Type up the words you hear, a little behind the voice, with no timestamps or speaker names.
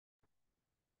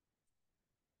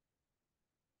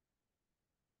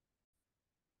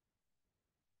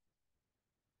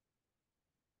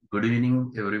Good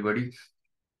evening, everybody.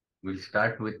 We'll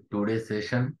start with today's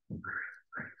session.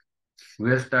 We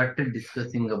have started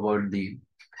discussing about the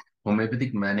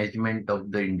homeopathic management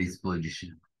of the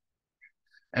indisposition.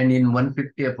 And in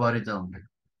 150 aphorism,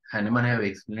 Hahnemann have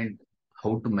explained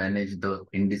how to manage the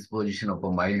indisposition of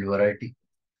a mild variety.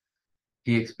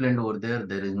 He explained over there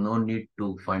is no need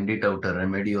to find it out a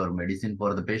remedy or medicine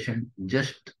for the patient.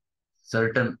 Just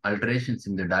certain alterations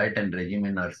in the diet and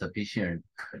regimen are sufficient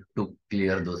to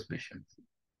clear those patients.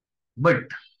 But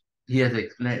he has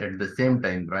explained at the same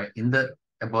time, right, in the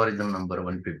aphorism number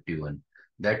 151,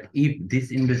 that if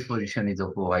this indisposition is of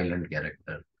a violent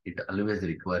character, it always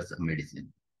requires a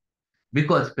medicine.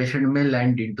 Because patient may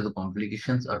land into the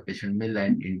complications or patient may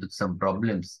land into some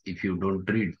problems if you don't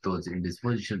treat those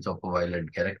indispositions of a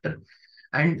violent character,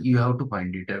 and you have to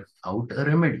find it out a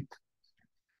remedy.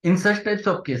 In such types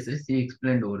of cases, he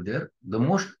explained over there, the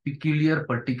most peculiar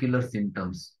particular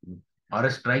symptoms or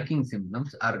striking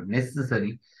symptoms are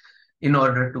necessary in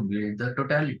order to build the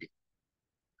totality.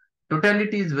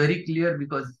 Totality is very clear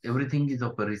because everything is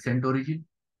of a recent origin,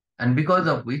 and because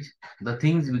of which the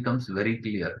things becomes very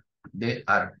clear. They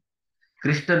are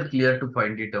crystal clear to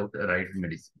find it out a right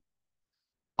medicine.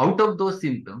 Out of those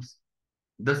symptoms,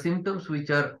 the symptoms which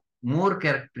are more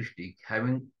characteristic,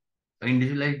 having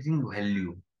individualizing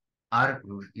value, are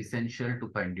essential to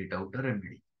find it out a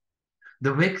remedy.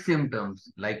 The vague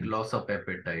symptoms like loss of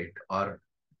appetite or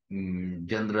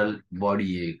general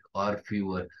body ache or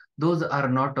fever, those are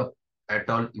not of at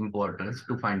all importance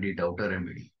to find it out a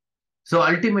remedy. So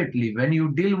ultimately, when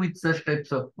you deal with such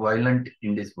types of violent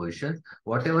indispositions,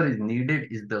 whatever is needed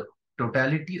is the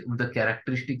totality of the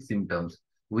characteristic symptoms,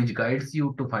 which guides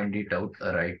you to find it out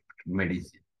a right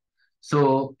medicine.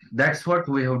 So that's what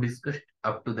we have discussed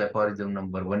up to the aphorism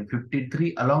number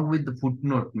 153, along with the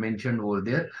footnote mentioned over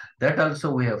there. That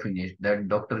also we have finished. That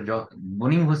Dr.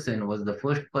 Bunim Hussain was the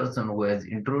first person who has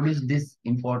introduced this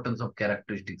importance of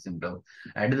characteristic symptoms.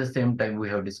 At the same time, we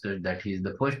have discussed that he is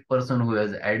the first person who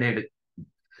has added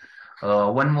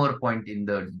one more point in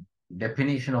the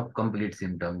definition of complete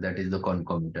symptom, that is the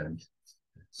concomitants.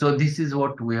 So this is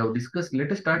what we have discussed.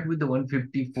 Let us start with the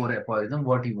 154 aphorism,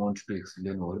 what he wants to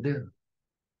explain over there.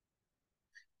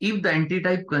 If the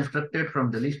antitype constructed from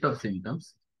the list of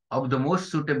symptoms of the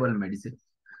most suitable medicine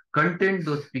contained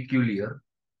those peculiar,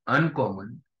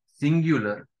 uncommon,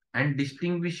 singular, and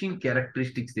distinguishing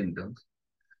characteristic symptoms,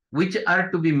 which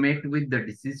are to be met with the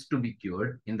disease to be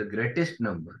cured in the greatest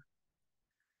number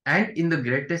and in the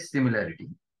greatest similarity,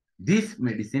 this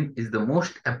medicine is the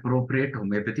most appropriate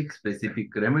homeopathic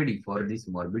specific remedy for this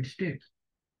morbid state.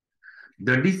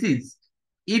 The disease,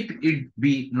 if it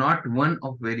be not one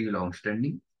of very long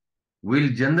standing, will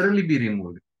generally be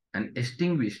removed and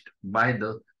extinguished by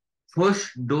the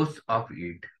first dose of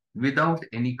it without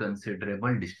any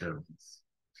considerable disturbance.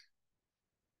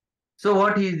 So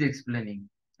what he is explaining?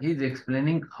 He is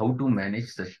explaining how to manage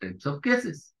such types of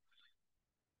cases.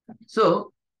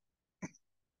 So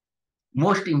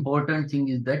most important thing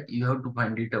is that you have to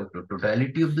find it out the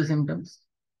totality of the symptoms,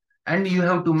 and you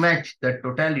have to match that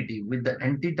totality with the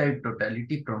antitype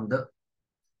totality from the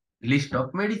list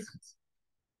of medicines.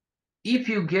 If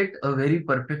you get a very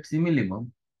perfect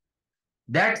simillimum,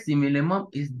 that simillimum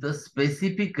is the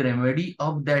specific remedy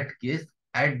of that case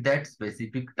at that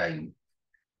specific time.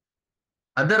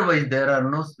 Otherwise, there are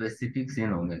no specifics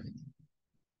in homeopathy.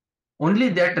 Only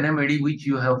that remedy which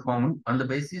you have found on the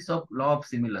basis of law of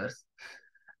similars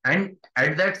and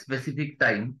at that specific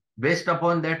time, based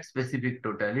upon that specific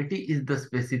totality, is the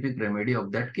specific remedy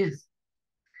of that case.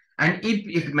 And if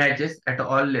it matches at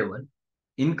all level,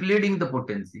 including the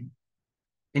potency,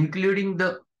 including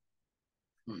the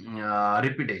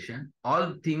repetition,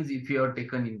 all things if you are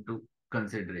taken into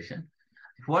consideration,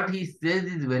 what he says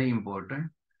is very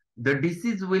important. The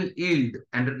disease will yield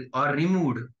and or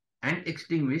removed and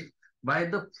extinguished by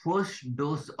the first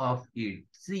dose of it.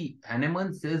 See,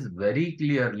 Hahnemann says very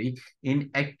clearly, in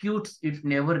acutes, it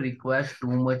never requires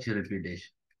too much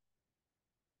repetition.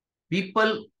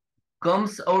 People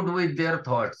comes out with their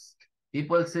thoughts.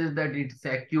 People says that it's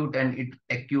acute and it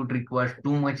acute requires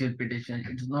too much repetition.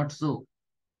 It's not so.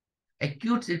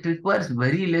 Acutes, it requires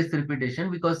very less repetition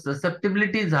because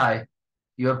susceptibility is high.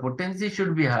 Your potency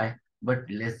should be high, but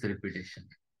less repetition.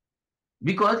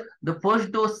 Because the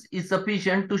first dose is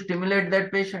sufficient to stimulate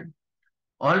that patient.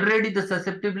 Already the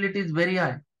susceptibility is very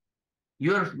high.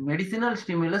 Your medicinal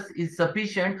stimulus is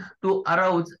sufficient to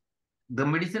arouse the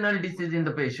medicinal disease in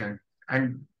the patient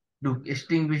and to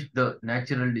extinguish the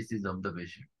natural disease of the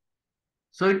patient.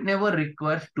 So it never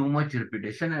requires too much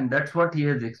repetition, and that's what he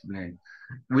has explained.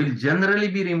 Will generally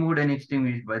be removed and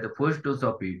extinguished by the first dose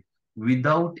of it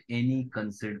without any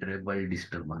considerable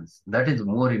disturbance. That is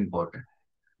more important.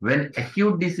 When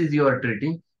acute disease you are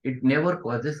treating, it never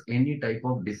causes any type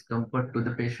of discomfort to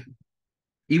the patient.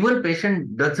 Even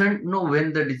patient doesn't know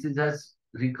when the disease has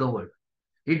recovered.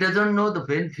 He doesn't know the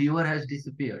when fever has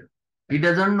disappeared. He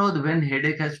doesn't know the when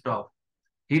headache has stopped.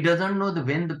 He doesn't know the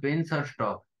when the pains are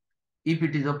stopped. If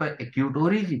it is of an acute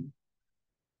origin.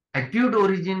 Acute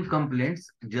origin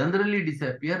complaints generally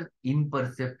disappear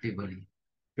imperceptibly.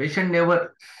 Patient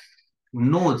never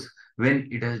knows when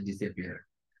it has disappeared,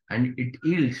 and it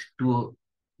yields to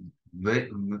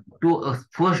a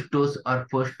first dose or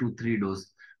first 2 3 dose.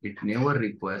 It never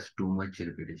requires too much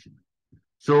repetition.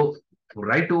 So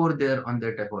right over there on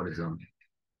that aphorism,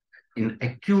 in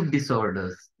acute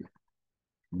disorders,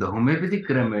 the homeopathic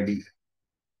remedy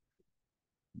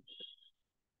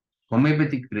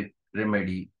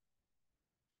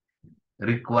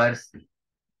requires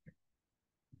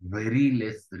very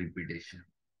less repetition,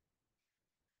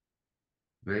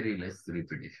 very less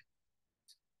repetition.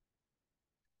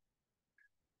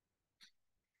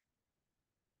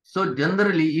 So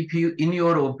generally, if you in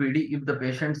your OPD, if the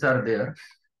patients are there,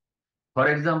 for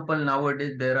example,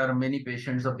 nowadays there are many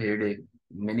patients of headache,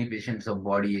 many patients of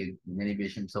body ache, many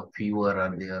patients of fever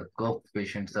are there, cough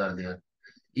patients are there.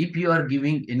 If you are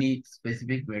giving any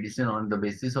specific medicine on the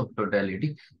basis of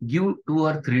totality, give 2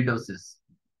 or 3 doses.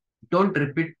 Don't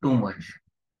repeat too much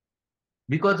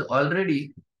because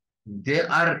already they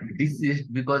are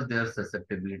diseased because their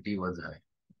susceptibility was high,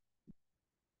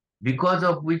 because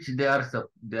of which they are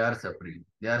suffering.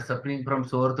 They are suffering from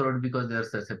sore throat because their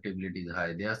susceptibility is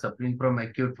high. They are suffering from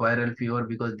acute viral fever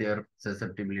because their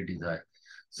susceptibility is high.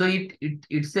 So it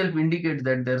itself indicates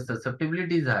that their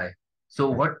susceptibility is high. So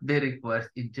what they require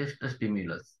is just a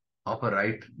stimulus of a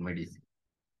right medicine.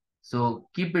 So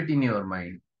keep it in your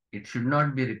mind. It should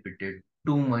not be repeated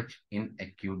too much in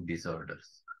acute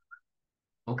disorders.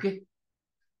 Okay?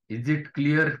 Is it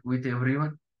clear with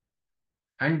everyone?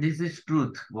 And this is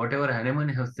truth. Whatever Hahnemann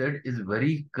has said is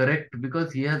very correct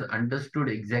because he has understood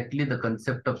exactly the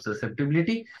concept of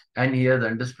susceptibility and he has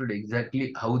understood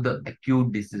exactly how the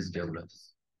acute disease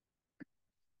develops.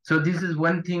 So this is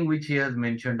one thing which he has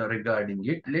mentioned regarding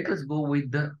it. Let us go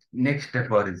with the next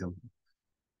aphorism.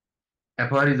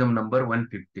 Aphorism number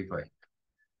 155.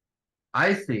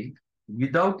 I say,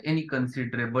 without any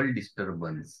considerable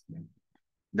disturbance.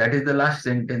 That is the last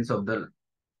sentence of the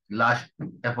last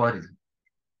aphorism.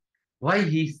 Why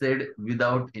he said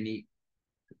without any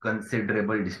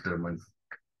considerable disturbance?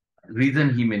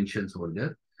 Reason he mentions over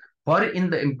there. For in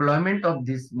the employment of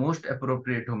this most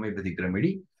appropriate homeopathic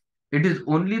remedy, it is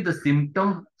only the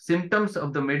symptoms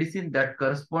of the medicine that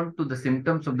correspond to the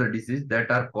symptoms of the disease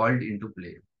that are called into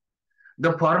play.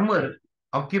 The former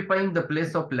occupying the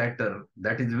place of latter,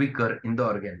 that is weaker in the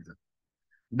organism,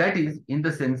 that is in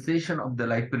the sensation of the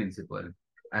life principle,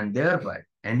 and thereby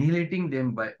annihilating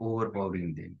them by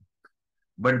overpowering them.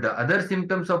 But the other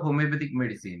symptoms of homeopathic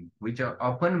medicine, which are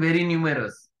often very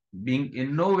numerous, being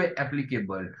in no way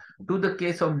applicable to the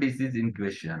case of disease in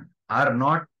question, are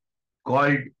not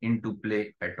called into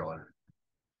play at all.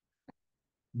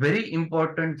 Very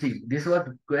important thing. This was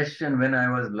a question when I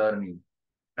was learning.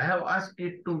 I have asked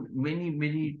it to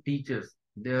many teachers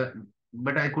there,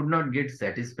 but I could not get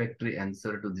satisfactory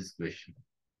answer to this question.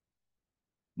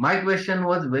 My question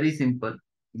was very simple,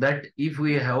 that if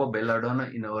we have a belladonna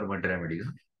in our madramedica,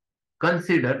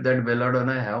 consider that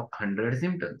belladonna have 100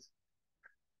 symptoms.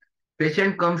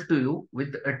 Patient comes to you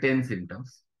with 10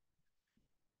 symptoms.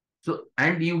 So,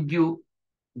 and you give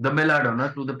the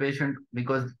belladonna to the patient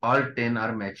because all 10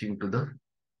 are matching to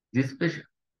this patient.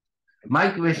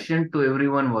 My question to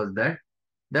everyone was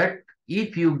that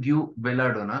if you give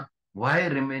belladonna, why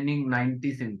remaining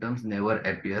 90 symptoms never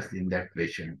appears in that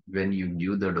patient when you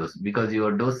give the dose? Because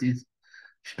your dose is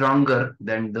stronger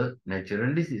than the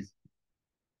natural disease.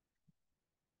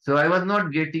 So I was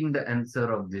not getting the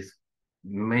answer of this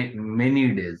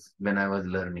many days when I was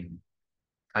learning.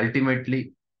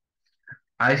 Ultimately,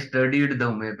 I studied the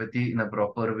homeopathy in a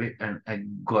proper way and I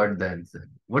got the answer.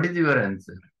 What is your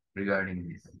answer regarding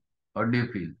this? What do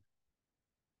you feel?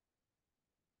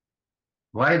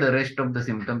 Why the rest of the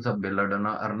symptoms of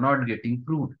belladonna are not getting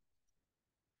proved?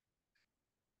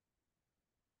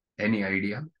 Any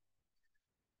idea?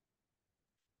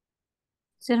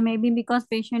 Sir, maybe because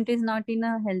patient is not in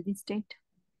a healthy state.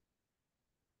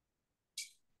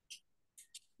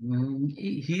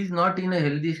 He is not in a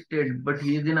healthy state, but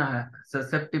he is in a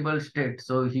susceptible state.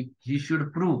 So he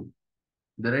should prove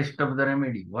the rest of the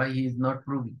remedy. Why he is not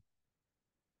proving?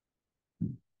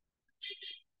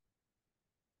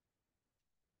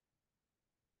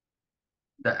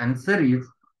 The answer is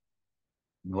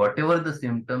whatever the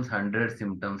symptoms, 100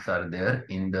 symptoms are there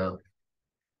in the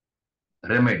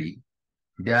remedy,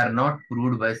 they are not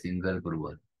proved by single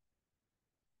prover.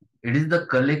 It is the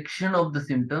collection of the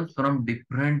symptoms from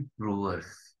different provers.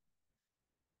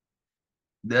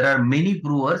 There are many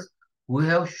provers who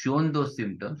have shown those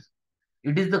symptoms.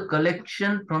 It is the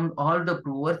collection from all the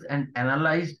provers and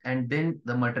analyzed, and then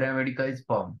the materia medica is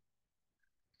formed.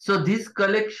 So this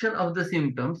collection of the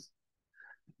symptoms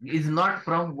is not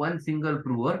from one single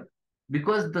prover,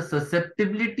 because the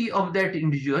susceptibility of that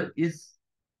individual is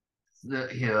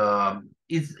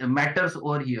matters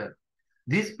over here.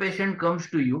 This patient comes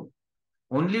to you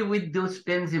only with those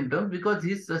 10 symptoms because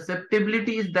his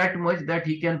susceptibility is that much that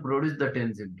he can produce the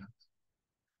 10 symptoms.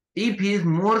 If he is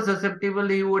more susceptible,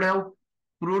 he would have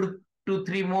proved 2,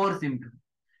 3 more symptoms.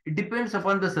 It depends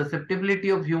upon the susceptibility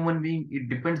of human being. It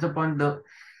depends upon the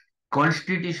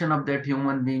constitution of that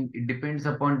human being. It depends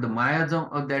upon the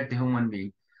miasm of that human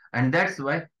being. And that's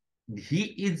why he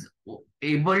is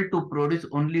able to produce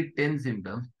only 10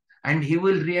 symptoms, and he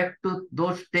will react to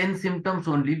those 10 symptoms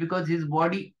only because his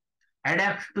body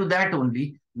adapts to that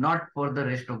only, not for the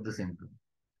rest of the symptoms,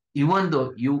 even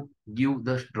though you give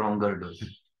the stronger dose.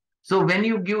 So when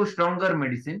you give stronger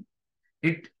medicine,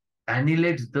 it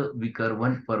annihilates the weaker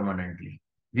one permanently,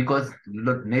 because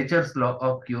nature's law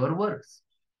of cure works.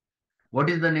 What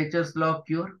is the nature's law of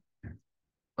cure?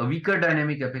 A weaker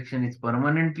dynamic affection is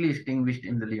permanently extinguished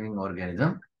in the living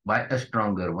organism by a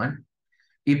stronger one,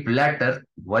 if latter,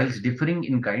 whilst differing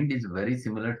in kind, is very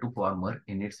similar to former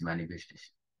in its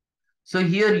manifestation. So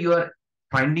here you are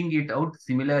finding it out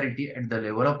similarity at the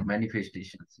level of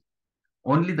manifestations.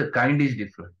 Only the kind is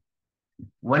different.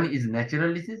 One is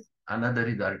natural disease, another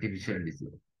is artificial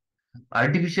disease.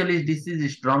 Artificial disease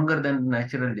is stronger than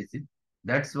natural disease.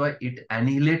 That's why it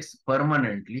annihilates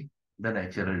permanently the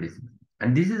natural disease.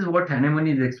 And this is what Hahnemann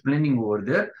is explaining over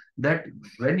there, that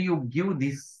when you give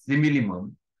this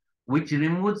similimum, which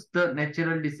removes the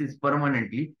natural disease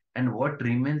permanently, and what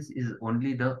remains is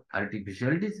only the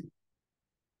artificial disease.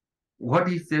 What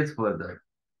he says further.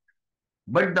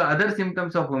 But the other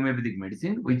symptoms of homeopathic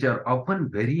medicine, which are often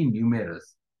very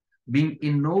numerous, being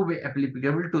in no way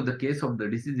applicable to the case of the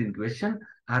disease in question,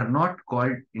 are not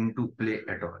called into play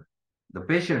at all. The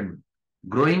patient,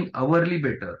 growing hourly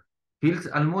better, feels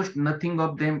almost nothing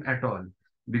of them at all,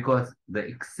 because the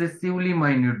excessively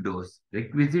minute dose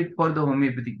requisite for the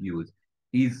homeopathic use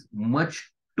is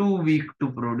much too weak to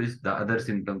produce the other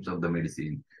symptoms of the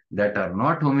medicine that are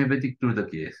not homeopathic to the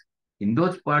case in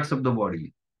those parts of the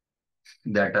body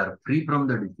that are free from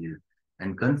the disease,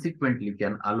 and consequently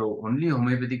can allow only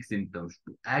homeopathic symptoms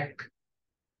to act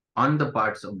on the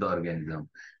parts of the organism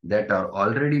that are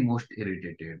already most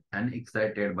irritated and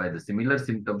excited by the similar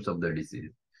symptoms of the disease,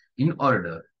 in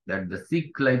order that the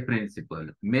sick-like principle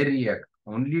may react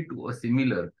only to a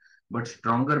similar but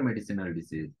stronger medicinal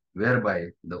disease, whereby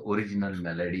the original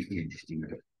malady is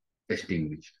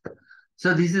extinguished.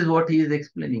 So this is what he is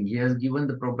explaining. He has given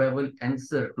the probable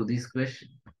answer to this question.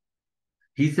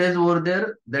 He says over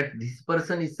there that this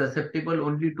person is susceptible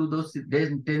only to those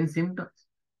 10 symptoms.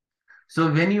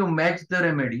 So when you match the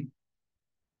remedy,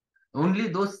 only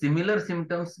those similar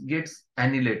symptoms gets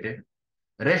annihilated.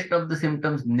 Rest of the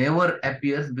symptoms never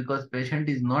appears because patient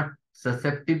is not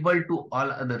susceptible to all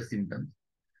other symptoms.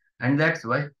 And that's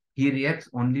why he reacts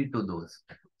only to those.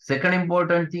 Second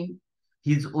important thing,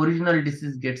 his original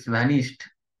disease gets vanished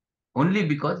only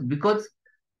because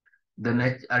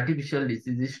the artificial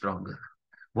disease is stronger.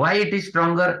 Why it is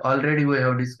stronger? Already we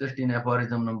have discussed in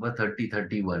aphorism number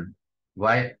 3031.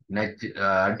 Why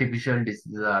artificial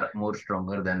diseases are more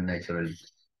stronger than natural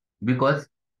diseases? Because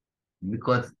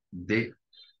they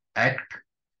act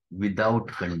without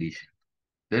condition.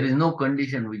 There is no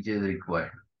condition which is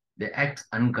required. They act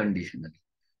unconditionally.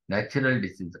 Natural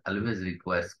disease always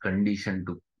requires condition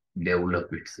to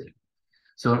develop itself.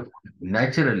 So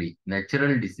naturally,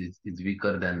 natural disease is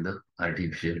weaker than the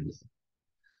artificial disease.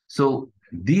 So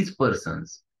these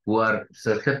persons who are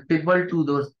susceptible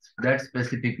to that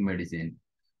specific medicine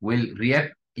will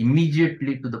react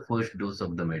immediately to the first dose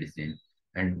of the medicine,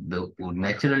 and the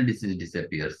natural disease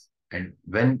disappears. And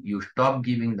when you stop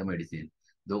giving the medicine,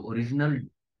 the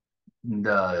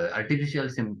artificial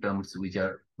symptoms which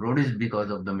are produced because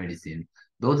of the medicine,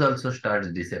 those also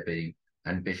starts disappearing,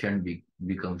 and patient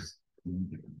becomes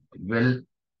well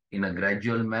in a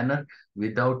gradual manner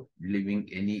without leaving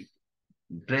any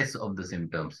trace of the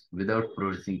symptoms, without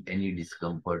producing any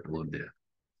discomfort over there.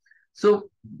 So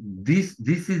this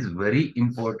is very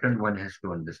important, one has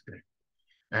to understand.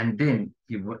 And then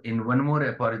in one more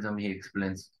aphorism, he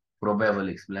explains probable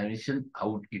explanation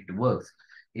how it works.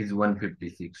 is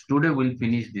 156. Today we'll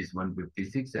finish this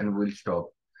 156 and we'll stop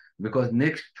because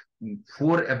next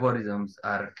 4 aphorisms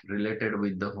are related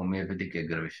with the homeopathic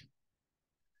aggravation.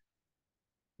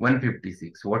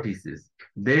 156, what he says.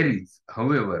 There is,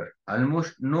 however,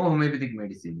 almost no homeopathic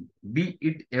medicine, be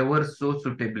it ever so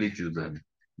suitably chosen,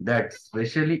 that,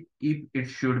 especially if it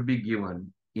should be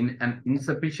given in an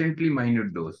insufficiently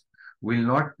minute dose, will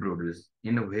not produce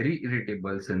in a very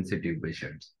irritable, sensitive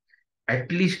patients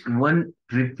at least one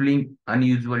trifling,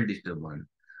 unusual disturbance,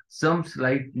 some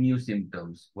slight new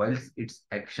symptoms, whilst its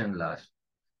action lasts.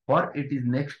 For it is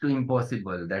next to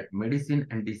impossible that medicine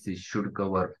and disease should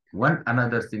cover one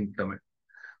another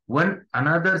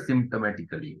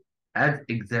symptomatically, as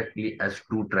exactly as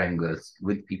two triangles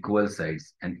with equal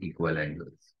sides and equal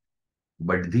angles.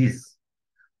 But these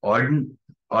ordin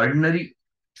ordinary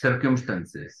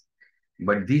circumstances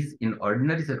in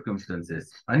ordinary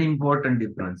circumstances, unimportant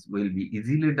difference will be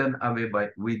easily done away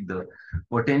with the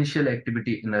potential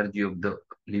activity energy of the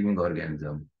living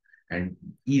organism and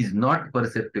is not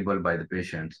perceptible by the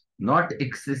patients, not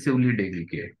excessively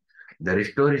delicate. The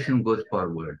restoration goes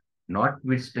forward,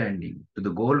 notwithstanding, to the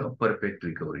goal of perfect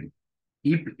recovery,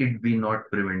 if it be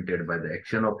not prevented by the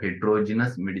action of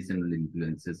heterogeneous medicinal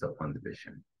influences upon the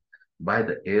patient, by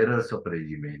the errors of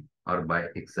regimen, or by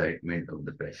excitement of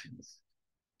the passions.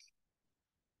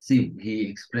 See, he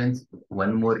explains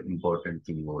one more important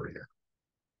thing over here.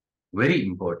 Very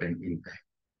important, in fact.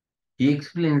 He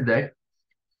explains that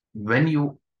when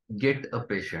you get a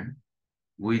patient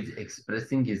who is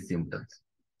expressing his symptoms,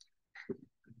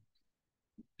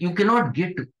 you cannot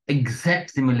get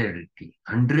exact similarity.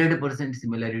 100%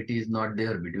 similarity is not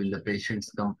there between the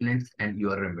patient's complaints and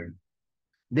your remedy.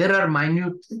 There are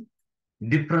minute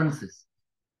differences.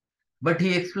 But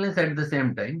he explains at the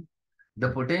same time, the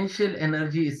potential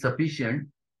energy is sufficient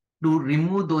to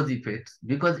remove those effects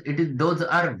because those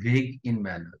are vague in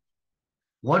manner.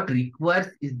 What requires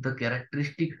is the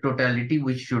characteristic totality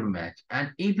which should match.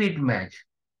 And if it match,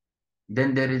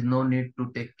 then there is no need to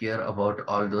take care about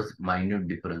all those minute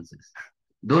differences.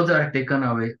 Those are taken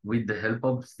away with the help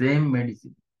of same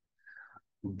medicine.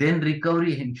 Then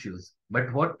recovery ensues.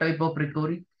 But what type of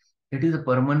recovery? It is a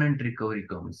permanent recovery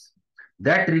comes.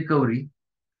 That recovery,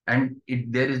 and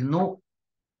there is no,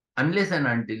 unless and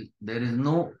until there is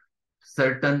no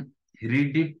certain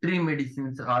hereditary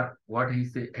medicines or what he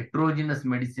say heterogeneous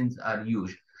medicines are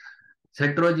used.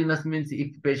 Heterogeneous means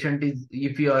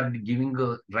if you are giving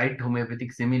a right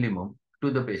homeopathic similimum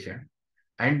to the patient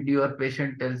and your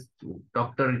patient tells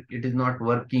doctor it is not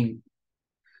working,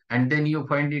 and then you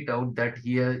find it out that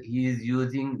he is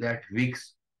using that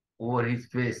Vicks over his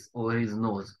face, over his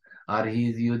nose, or he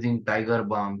is using Tiger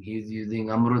Balm, he is using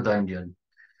Amrutanjan.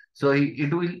 So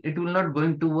it will not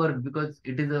going to work because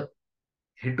it is a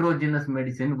heterogeneous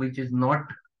medicine which is not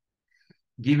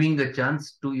giving a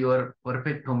chance to your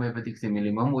perfect homeopathic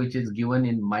similimum, which is given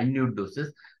in minute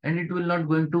doses, and it will not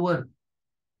going to work.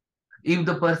 If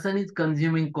the person is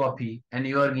consuming coffee and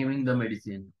you are giving the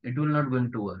medicine, it will not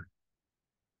going to work.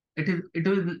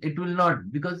 It will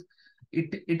not, because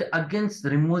it against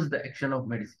removes the action of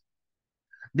medicine.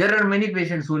 There are many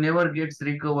patients who never gets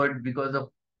recovered because of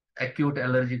acute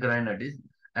allergic rhinitis,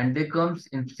 and they comes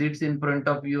and sits in front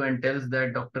of you and tells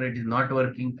that doctor it is not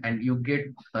working, and you get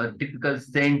a typical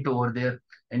saint over there,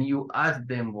 and you ask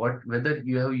them whether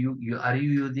you are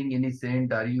you using any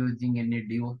saint, are you using any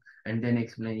dew, and then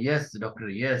explain, yes doctor,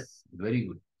 yes, very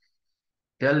good.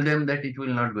 Tell them that it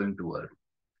will not going to work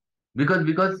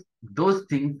because those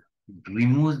things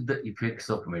removes the effects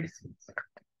of medicines.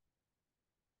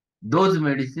 Those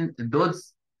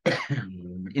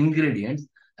ingredients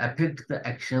affect the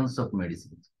actions of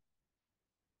medicines.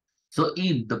 So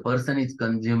if the person is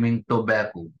consuming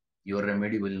tobacco, your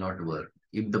remedy will not work.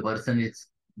 If the person is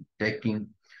taking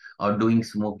or doing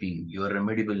smoking, your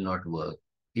remedy will not work.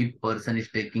 If person is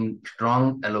taking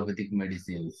strong allopathic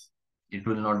medicines, it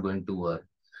will not going to work.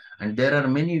 And there are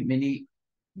many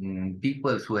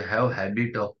people who have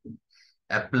habit of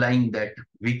applying that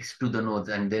Vicks to the nose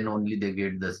and then only they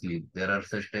get the sleep. There are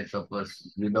such types of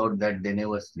persons. Without that, they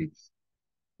never sleep.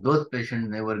 Those patients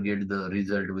never get the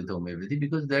result with homeopathy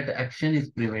because that action is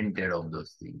prevented of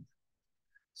those things.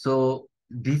 So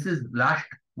this is last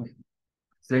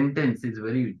sentence is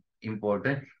very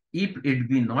important. If it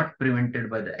be not prevented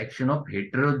by the action of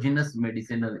heterogeneous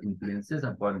medicinal influences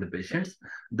upon the patients,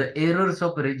 the errors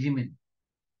of regimen.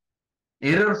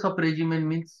 Errors of regimen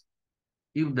means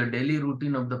if the daily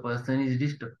routine of the person is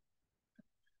disturbed.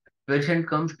 Patient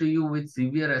comes to you with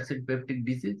severe acid peptic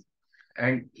disease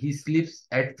and he sleeps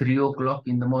at 3 o'clock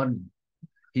in the morning.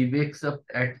 He wakes up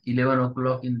at 11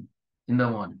 o'clock in the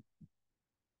morning.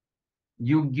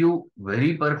 You give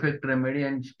very perfect remedy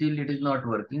and still it is not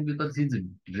working because his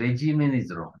regimen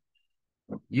is wrong.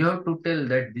 You have to tell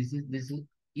that this is,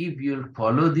 if you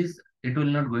follow this, it will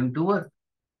not going to work.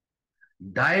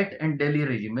 Diet and daily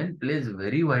regimen plays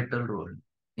very vital role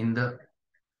in the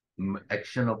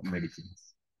action of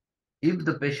medicines. If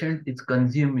the patient is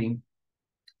consuming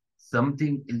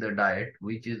something in the diet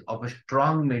which is of a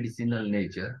strong medicinal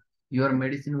nature, your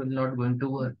medicine will not going to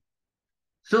work.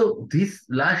 So this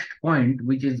last point,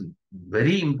 which is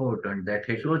very important, that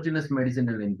heterogeneous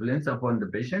medicinal influence upon the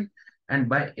patient and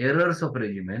by errors of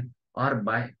regimen or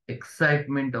by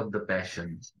excitement of the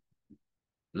passion.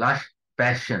 Last,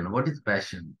 passion. What is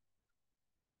passion?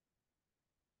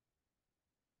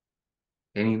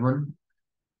 Anyone?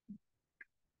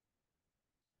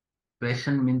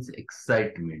 Passion means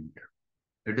excitement.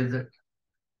 It is a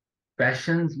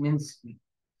passion means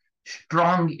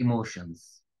strong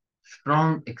emotions,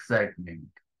 strong excitement.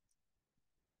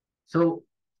 So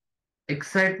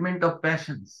excitement of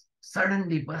passions.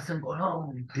 Suddenly, person go,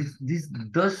 oh,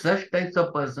 those such types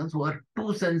of persons who are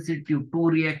too sensitive, too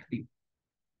reactive,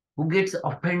 who gets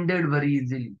offended very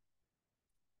easily,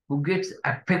 who gets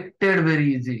affected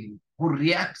very easily, who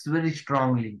reacts very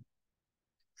strongly.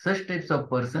 Such types of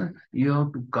person, you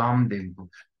have to calm them.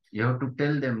 You have to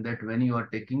tell them that when you are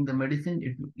taking the medicine,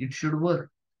 it should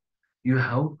work. You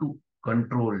have to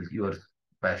control your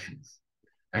passions.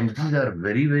 And these are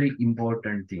very, very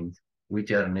important things which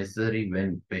are necessary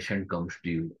when patient comes to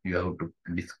you. You have to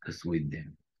discuss with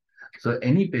them. So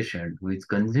any patient who is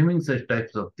consuming such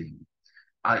types of things,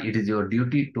 it is your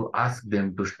duty to ask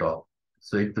them to stop.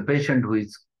 So if the patient who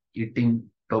is eating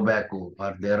tobacco,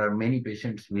 or there are many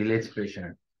patients, village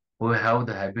patients, who have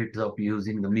the habits of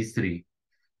using the misri,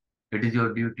 it is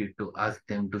your duty to ask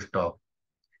them to stop.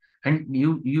 And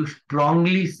you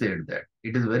strongly said that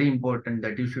it is very important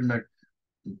that you should not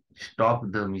stop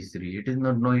the misery. It is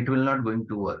not, no, it will not going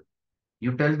to work.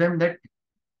 You tell them that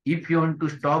if you want to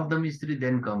stop the misery,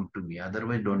 then come to me.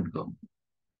 Otherwise, don't come.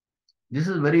 This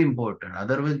is very important.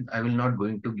 Otherwise, I will not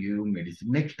going to give you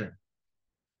medicine next time.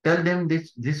 Tell them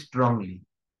this strongly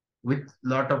with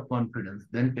lot of confidence.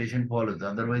 Then patient follows.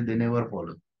 Otherwise, they never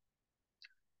follow.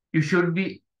 You should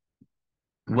be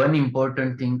one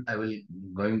important thing I will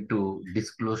going to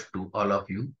disclose to all of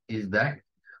you is that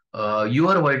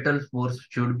your vital force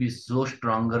should be so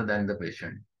stronger than the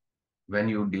patient when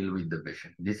you deal with the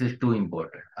patient. This is too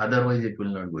important. Otherwise, it will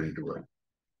not going to work.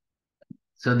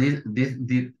 So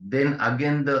then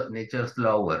again the nature's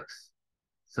law works.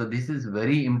 So this is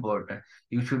very important.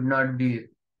 You should not be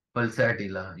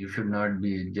pulsatilla. You should not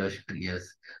be just yes,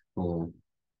 oh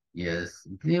yes.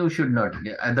 You should not.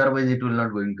 Otherwise, it will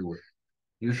not going to work.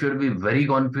 You should be very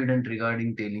confident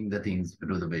regarding telling the things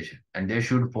to the patient, and they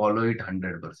should follow it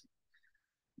 100%.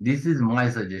 This is my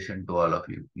suggestion to all of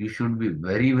you. You should be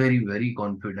very, very, very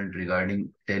confident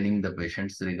regarding telling the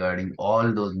patients regarding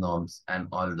all those norms and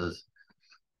all those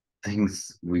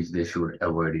things which they should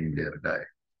avoid in their diet.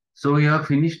 So we have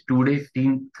finished today's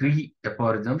three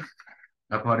aphorisms.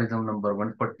 Aphorism number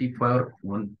 144,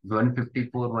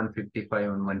 154, 155,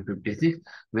 and 156,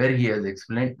 where he has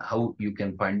explained how you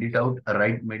can find it out,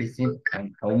 right medicine,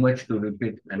 and how much to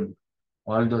repeat, and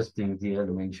all those things he has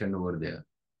mentioned over there.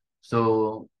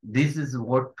 So this is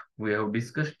what we have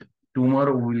discussed.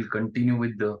 Tomorrow we will continue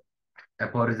with the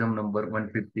aphorism number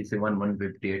 157,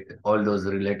 158, all those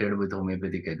related with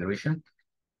homeopathic aggravation.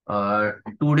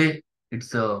 Today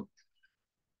it's a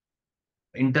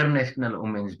International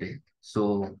Women's Day.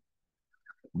 So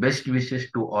best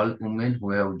wishes to all women who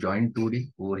have joined today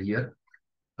over here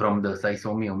from the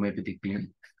Saisomi Homeopathic Clinic.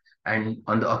 And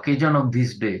on the occasion of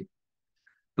this day,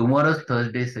 tomorrow's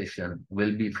Thursday session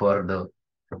will be for the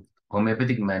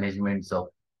homeopathic managements of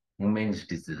women's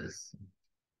diseases.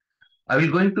 I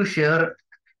will going to share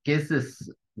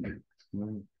cases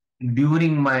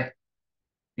during my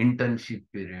internship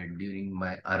period, during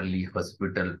my early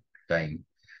hospital time,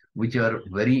 which are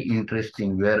very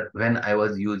interesting, where when I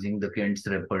was using the Kent's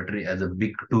repertory as a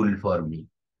big tool for me.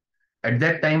 At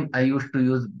that time, I used to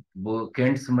use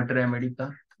Kent's Materia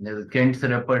Medica, Kent's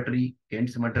repertory,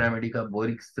 Kent's Materia Medica,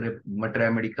 Borik's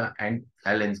Materia Medica, and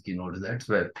Allen's notes. That's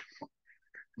where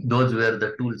those were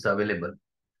the tools available.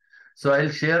 So I'll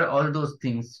share all those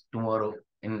things tomorrow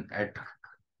in at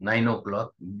 9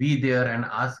 o'clock. Be there and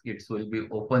ask it. So it will be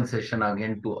open session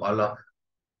again to all of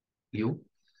you.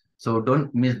 So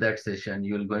don't miss that session.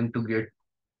 You're going to get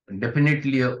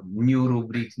definitely a new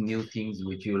rubrics, new things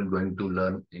which you are going to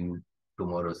learn in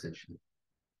tomorrow's session.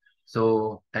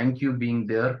 So thank you being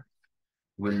there.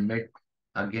 We'll meet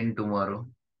again tomorrow.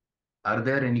 Are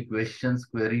there any questions,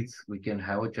 queries? We can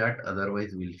have a chat.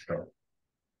 Otherwise, we'll stop.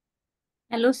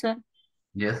 Hello, sir.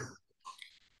 Yes.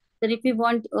 Sir, if we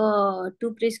want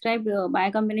to prescribe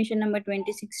biocombination number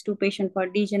 26 to patient for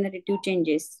degenerative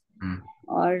changes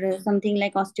or something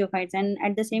like osteophytes, and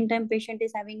at the same time patient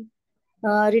is having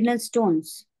renal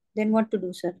stones, then what to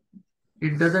do, sir?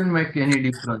 It doesn't make any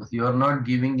difference. You are not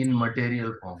giving in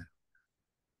material form.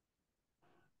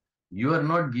 You are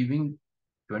not giving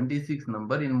 26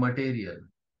 number in material.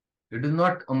 It is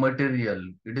not a material.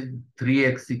 It is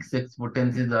 3x, 6x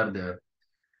potencies are there.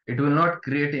 It will not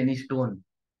create any stone.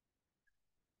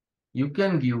 You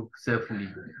can give safely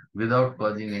without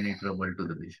causing any trouble to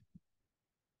the patient.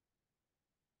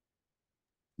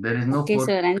 There is no Okay, force.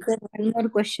 sir. And sir, one more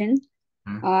question.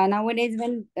 Hmm. Nowadays,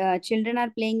 when children are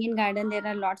playing in garden, there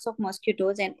are lots of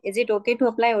mosquitoes. And is it okay to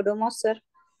apply Odomos, sir?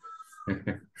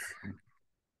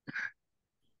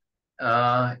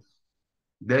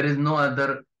 There is no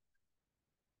other.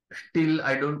 Still,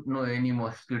 I don't know any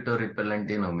mosquito repellent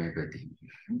in homeopathy.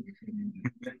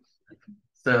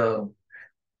 So,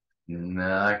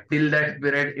 till that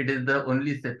period, it is the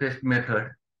only safest method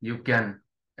you can.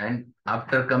 And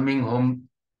after coming home,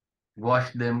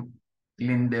 wash them,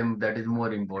 clean them. That is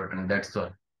more important. That's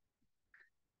all.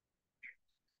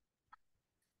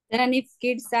 Sir, and if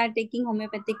kids are taking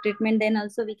homeopathic treatment, then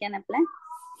also we can apply?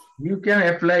 You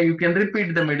can apply, you can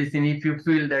repeat the medicine if you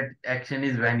feel that action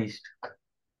is vanished.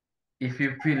 If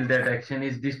you feel that action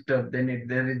is disturbed, then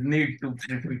there is need to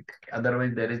repeat.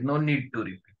 Otherwise, there is no need to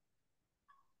repeat.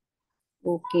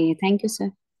 Okay, thank you,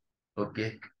 sir.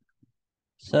 Okay.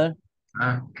 Sir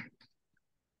हाँ.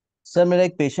 Sir मेरा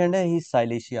एक patient है, ही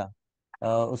silicea.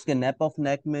 उसके nap of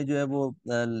neck में जो है वो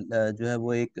जो है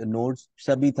वो एक नोड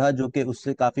सभी था, जो कि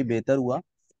उससे काफी बेहतर हुआ।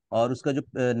 और उसका जो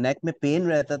नेक में पेन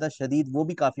रहता था शदीद, वो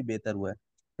भी काफी बेहतर हुआ है।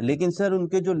 लेकिन सर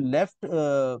उनके जो लेफ्ट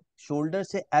शोल्डर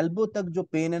से एल्बो तक जो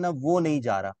पेन है ना, वो नहीं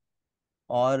जा रहा।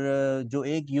 और जो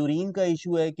एक यूरिन का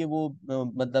इशू है कि वो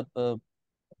मतलब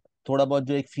थोड़ा बहुत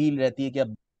जो एक फील रहती है कि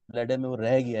अब ब्लड में वो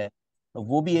रह गया है,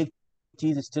 वो भी एक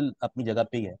चीज स्टिल अपनी जगह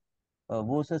पे ही है।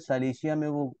 वो सर साइलेशिया में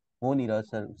वो हो नहीं रहा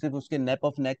सर। सिर्फ उसके नेप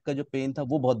ऑफ नेक का जो पेन था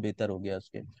वो बहुत बेहतर हो गया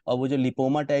उसके, और वो जो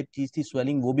लिपोमा टाइप चीज थी,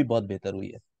 स्वेलिंग, वो भी बहुत बेहतर हुई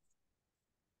है।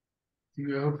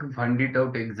 You have to find it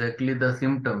out exactly the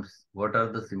symptoms. What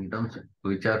are the symptoms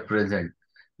which are present?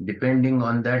 Depending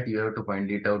on that, you have to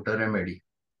find it out a remedy.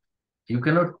 You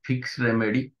cannot fix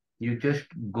remedy. You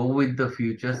just go with the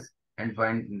futures and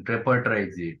find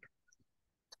repertorize it.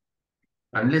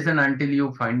 Unless and until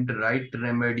you find the right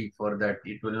remedy for that,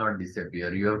 it will not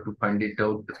disappear. You have to find it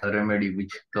out a remedy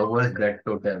which covers that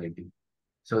totality.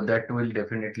 So that will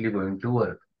definitely going to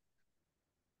work.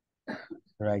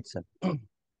 Right sir.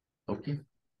 Okay.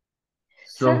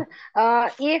 Sir,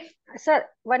 So if sir,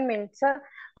 1 minute, sir.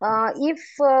 If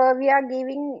we are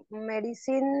giving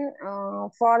medicine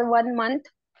for 1 month,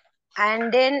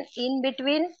 and then in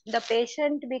between the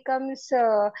patient becomes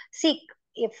sick,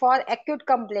 if for acute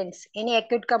complaints, any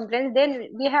acute complaints, then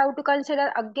we have to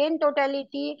consider again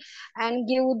totality and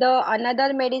give the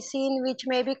another medicine which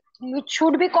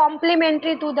should be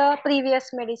complementary to the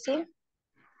previous medicine.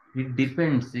 it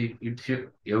depends. It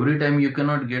should, every time you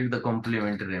cannot get the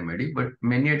complementary remedy, but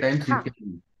many times you Huh.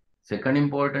 can. Second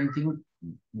important thing,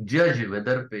 judge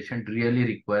whether patient really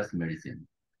requires medicine.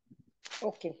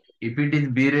 Okay. If it is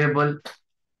bearable,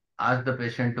 ask the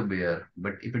patient to bear.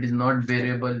 But if it is not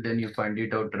bearable, then you find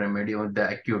it out remedy on the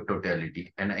acute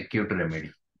totality and acute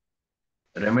remedy.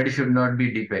 Remedy should not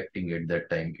be defecting at that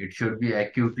time. It should be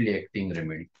acutely acting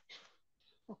remedy.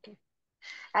 Okay.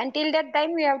 Until that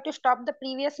time, we have to stop the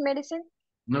previous medicine.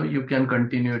 No, you can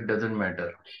continue. It doesn't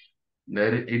matter.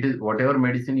 There, it is whatever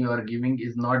medicine you are giving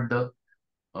is not the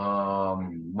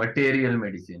material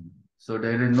medicine. So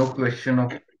there is no question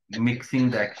of mixing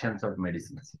the actions of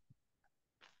medicines.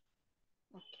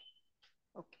 Okay.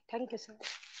 Okay. Thank you, sir.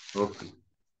 Okay.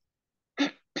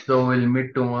 So we'll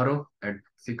meet tomorrow at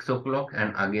 6 o'clock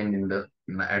and again in the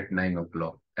at 9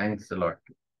 o'clock. Thanks a lot.